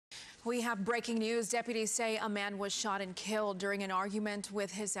We have breaking news. Deputies say a man was shot and killed during an argument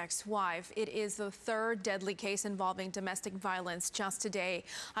with his ex-wife. It is the third deadly case involving domestic violence just today.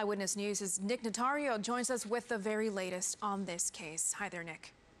 Eyewitness News' Nick Notario joins us with the very latest on this case. Hi there,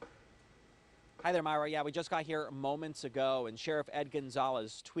 Nick. Hi there, Myra. Yeah, we just got here moments ago, and Sheriff Ed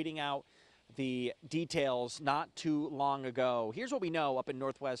Gonzalez tweeting out the details not too long ago. Here's what we know up in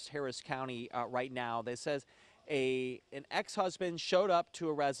Northwest Harris County right now. They says an ex-husband showed up to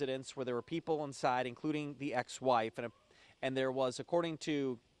a residence where there were people inside, including the ex-wife, and there was, according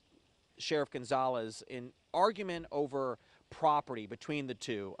to Sheriff Gonzalez, an argument over property between the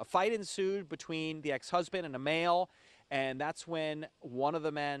two. A fight ensued between the ex-husband and a male, and that's when one of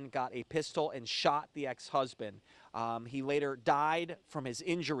the men got a pistol and shot the ex-husband. He later died from his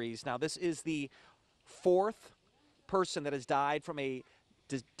injuries. Now, this is the fourth person that has died from a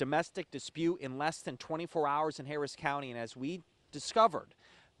domestic dispute in less than 24 hours in Harris County, and as we discovered,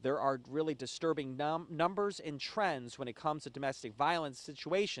 there are really disturbing numbers and trends when it comes to domestic violence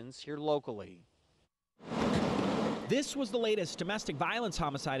situations here locally. This was the latest domestic violence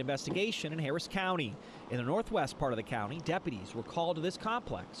homicide investigation in Harris County. In the northwest part of the county, deputies were called to this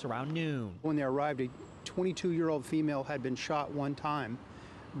complex around noon. When they arrived, a 22-year-old female had been shot one time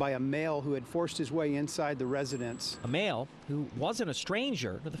by a male who had forced his way inside the residence. A male who wasn't a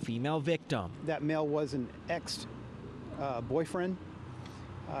stranger to the female victim. That male was an ex-boyfriend.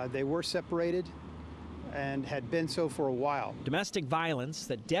 They were separated and had been so for a while. Domestic violence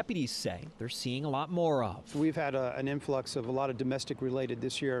that deputies say they're seeing a lot more of. We've had an influx of a lot of domestic related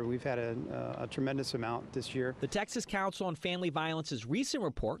this year. We've had a tremendous amount this year. The Texas Council on Family Violence's recent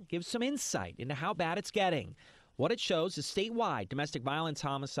report gives some insight into how bad it's getting. What it shows is statewide domestic violence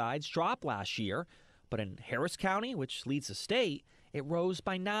homicides dropped last year, but in Harris County, which leads the state, it rose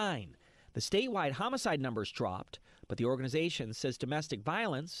by 9. The statewide homicide numbers dropped, but the organization says domestic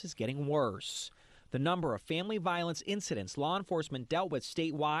violence is getting worse. The number of family violence incidents law enforcement dealt with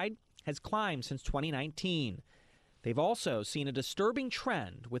statewide has climbed since 2019. They've also seen a disturbing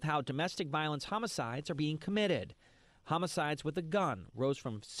trend with how domestic violence homicides are being committed. Homicides with a gun rose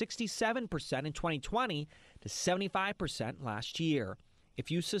from 67% in 2020 to 75% last year.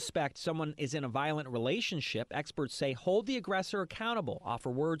 If you suspect someone is in a violent relationship, experts say hold the aggressor accountable, offer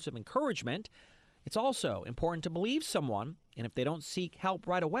words of encouragement. It's also important to believe someone, and if they don't seek help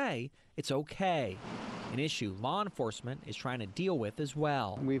right away, it's okay. An issue law enforcement is trying to deal with as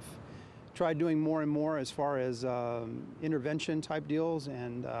well. We've tried doing more and more as far as intervention type deals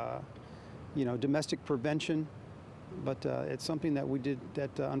and domestic prevention. But it's something that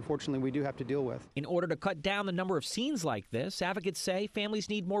unfortunately we do have to deal with. In order to cut down the number of scenes like this, advocates say families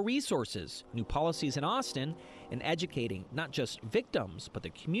need more resources, new policies in Austin, and educating not just victims, but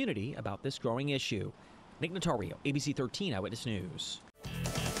the community about this growing issue. Nick Notario, ABC 13 Eyewitness News.